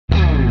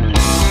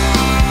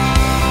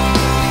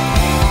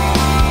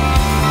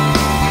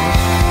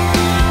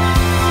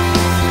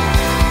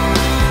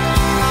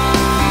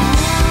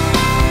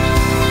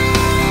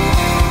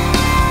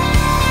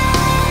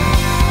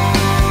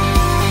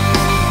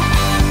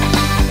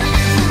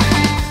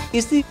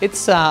ISDI,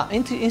 it's an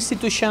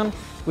institution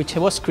which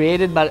was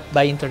created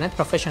by internet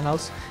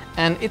professionals,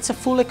 and it's a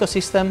full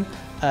ecosystem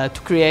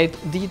to create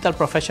digital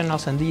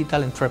professionals and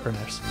digital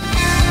entrepreneurs.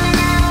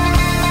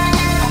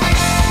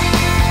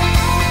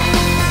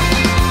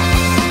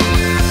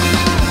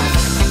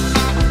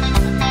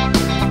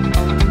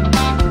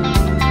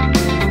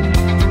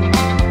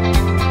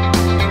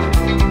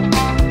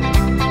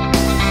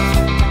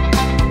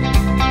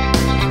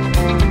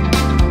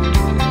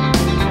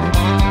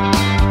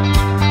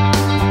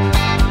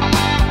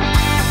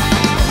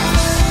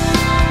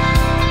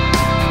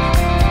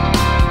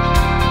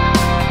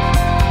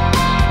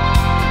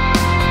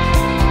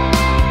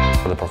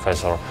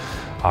 Professors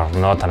are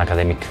not an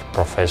academic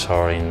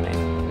professor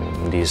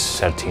in this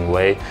certain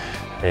way.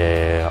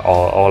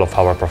 All of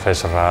our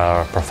professors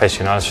are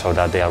professionals, so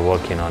that they are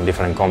working on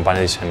different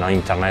companies and on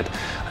internet,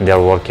 and they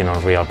are working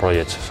on real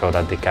projects so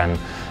that they can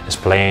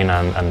explain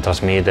and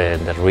transmit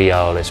the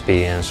real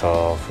experience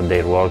of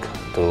their work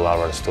to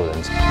our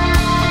students.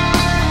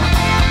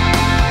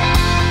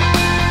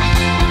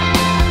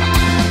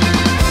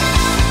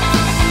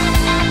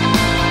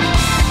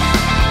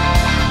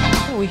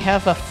 We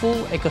have a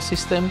full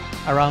ecosystem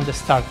around the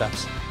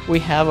startups. We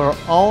have our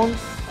own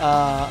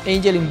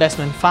angel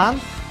investment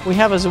fund. We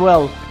have as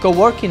well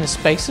co-working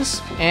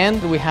spaces,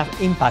 and we have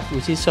Impact,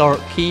 which is our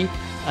key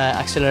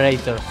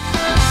accelerator.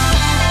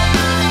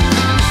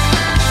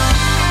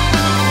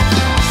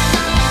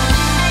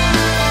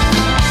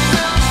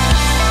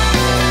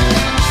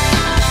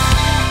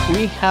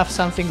 We have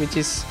something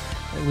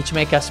which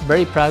makes us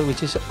very proud,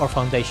 which is our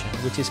foundation,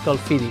 which is called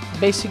FIDI.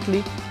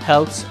 Basically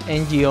helps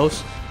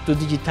NGOs to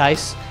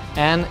digitize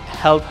and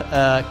help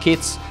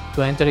kids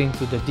to enter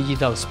into the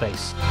digital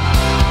space.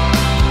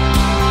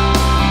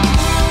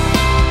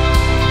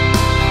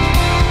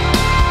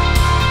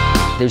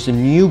 There's a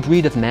new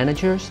breed of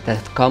managers that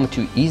have come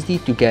to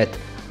ISDI to get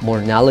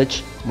more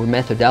knowledge, more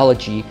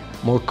methodology,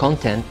 more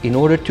content in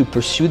order to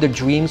pursue their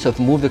dreams of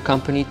move the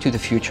company to the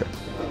future.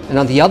 And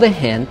on the other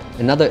hand,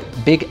 another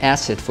big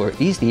asset for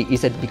ISDI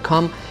is that it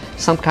become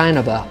some kind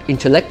of an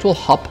intellectual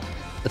hub,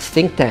 a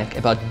think tank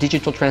about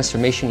digital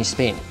transformation in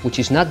Spain, which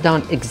is not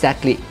done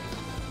exactly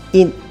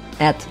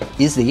at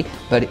ISDI,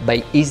 but by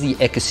ISDI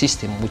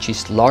ecosystem, which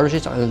is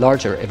larger and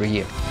larger every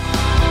year.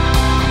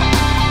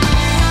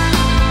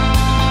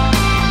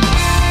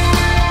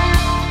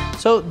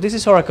 So this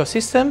is our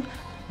ecosystem.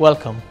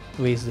 Welcome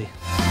to ISDI.